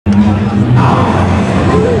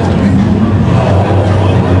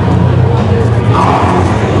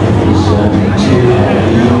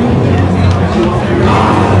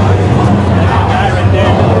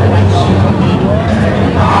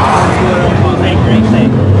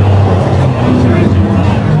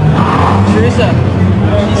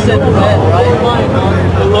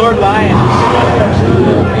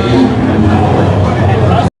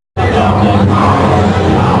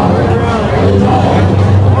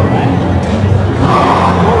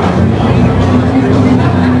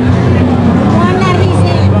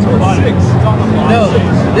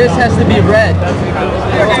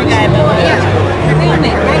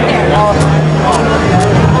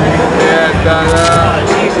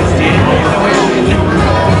Jesus, dude.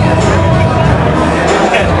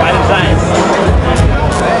 Right in science.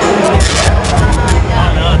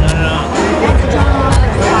 No.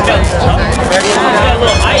 He's got a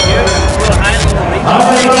little height, dude. A little high, a little reach. All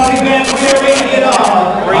right, we're ready to get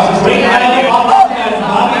off.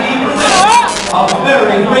 A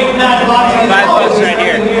very great night of boxing. 5 bucks right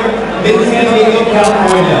here. In San Diego,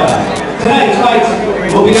 California. Tonight's fights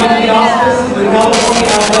will be under the auspices of the California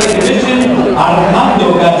Athletic Division.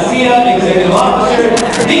 Armando Garcia, Executive Officer.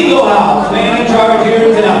 Dingo House, man in charge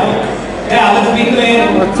here tonight. Now let's meet the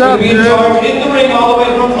man who's in charge in the ring all the way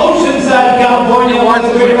from Oceanside, California. One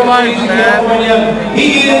of the great fights in California.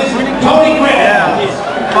 He is Tony Grant.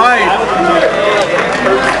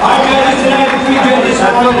 Our judges tonight, the 3 judges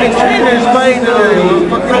from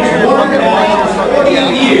 40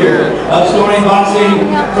 years of scoring boxing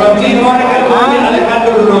from Tijuana, California,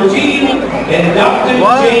 Alejandro Rogin and Dr.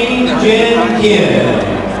 Jane Kim.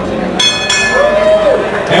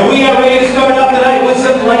 And we are ready to start off tonight with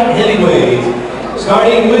some light heavyweights.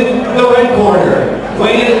 Starting with the red corner.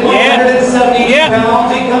 Weighing in at 170 pounds,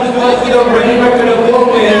 he comes to us with a reigning record of 4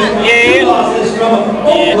 wins. 2 losses from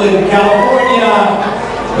Oakland, California.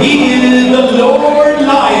 He is the Lord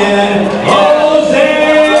Lion, Jose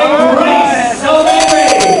Grace.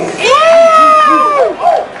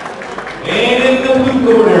 And in the blue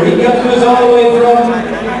corner, he comes to us all the way from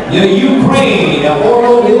the Ukraine, a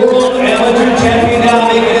former world amateur champion now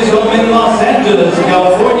making his home in Los Angeles,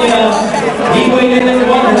 California. He weighed in at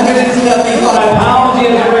 175 pounds. He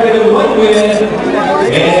has a record of 1 win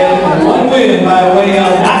and 1 win by way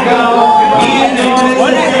of knockout. He is known as the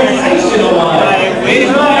sensational one.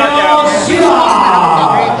 Ismayl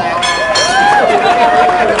Sillakh.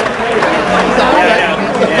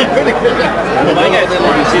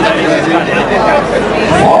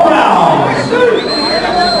 4 rounds.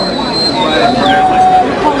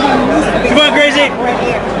 Come on, Crazy.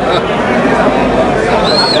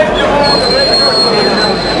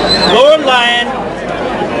 Lord Lion.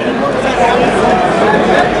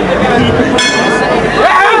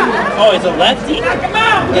 Oh, he's a lefty?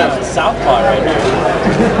 Yeah, he's a southpaw right now.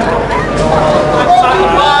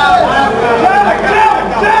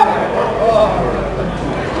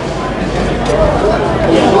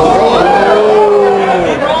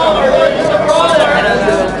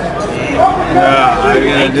 Yeah, I'm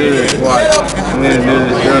gonna do this. Watch. I'm gonna do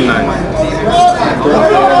this real nice.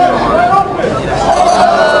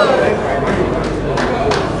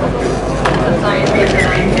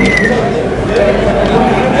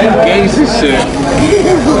 Gangsta shit.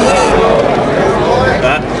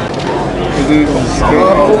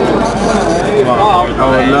 I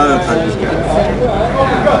would love if I just got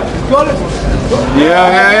it.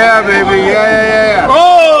 Yeah, baby. Yeah.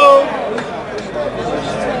 Oh!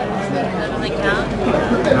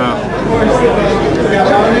 No.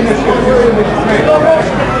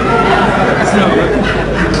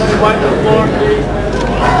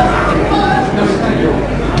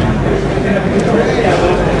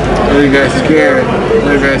 Look at that scared.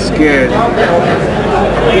 Look at that scared.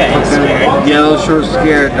 Yeah, he's scared. Yellow short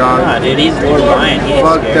scared, dog. Nah, dude, he's Lord Lion. He ain't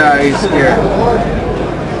Fuck scared. that, he's scared.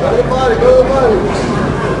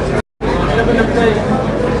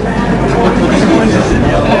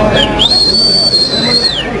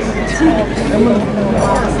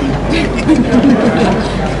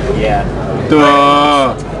 Yeah.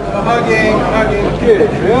 Duh. Hugging, kid.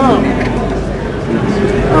 Yeah.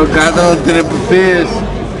 Oh, God, don't do it for piss.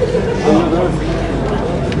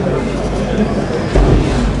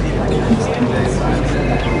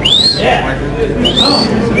 Yeah.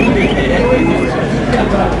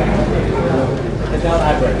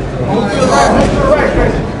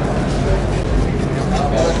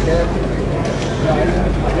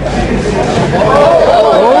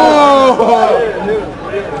 Oh!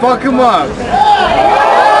 Fuck him up.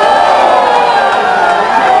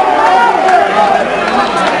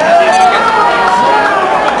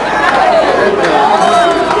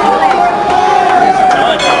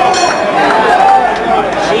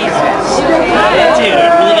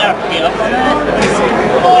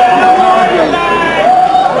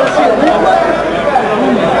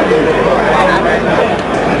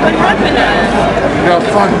 Got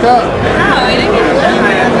fucked up. No, he didn't get it.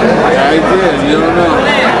 Yeah, I did. You don't know.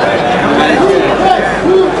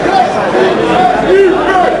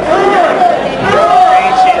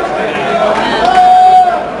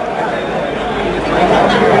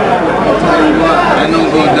 I'll tell you what, I don't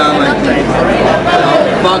go down like that. I'll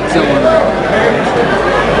fuck someone up.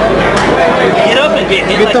 Get up and get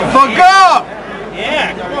hit. Get like the fuck up!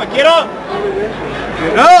 Yeah, come on, get up.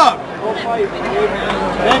 Get up!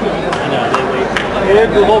 I know,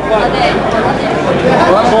 lived the whole fight.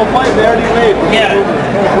 The whole fight they already made. Yeah,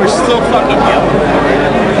 we're still fucking yelling.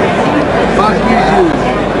 Fuck you.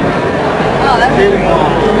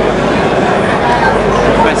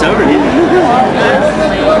 It's over here.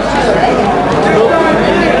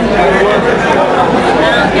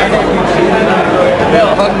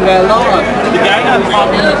 Fucking got lost. The guy got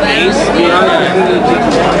popped in the face. He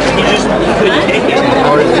couldn't take it.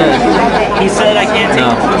 He said, I can't take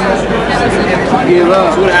it. Give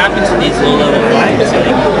up. That's what happens in these low-level fights.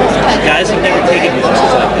 Like, guys have never taken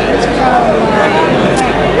punches like that.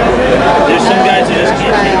 There's some guys who just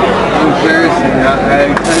can't take it. Embarrassing.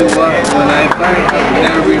 I tell you what, when I fight, I'll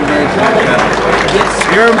never be embarrassed like that.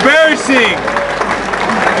 You're embarrassing!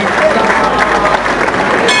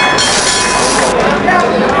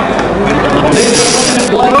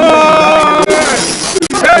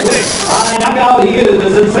 Knockout, he is the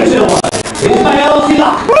sensational one.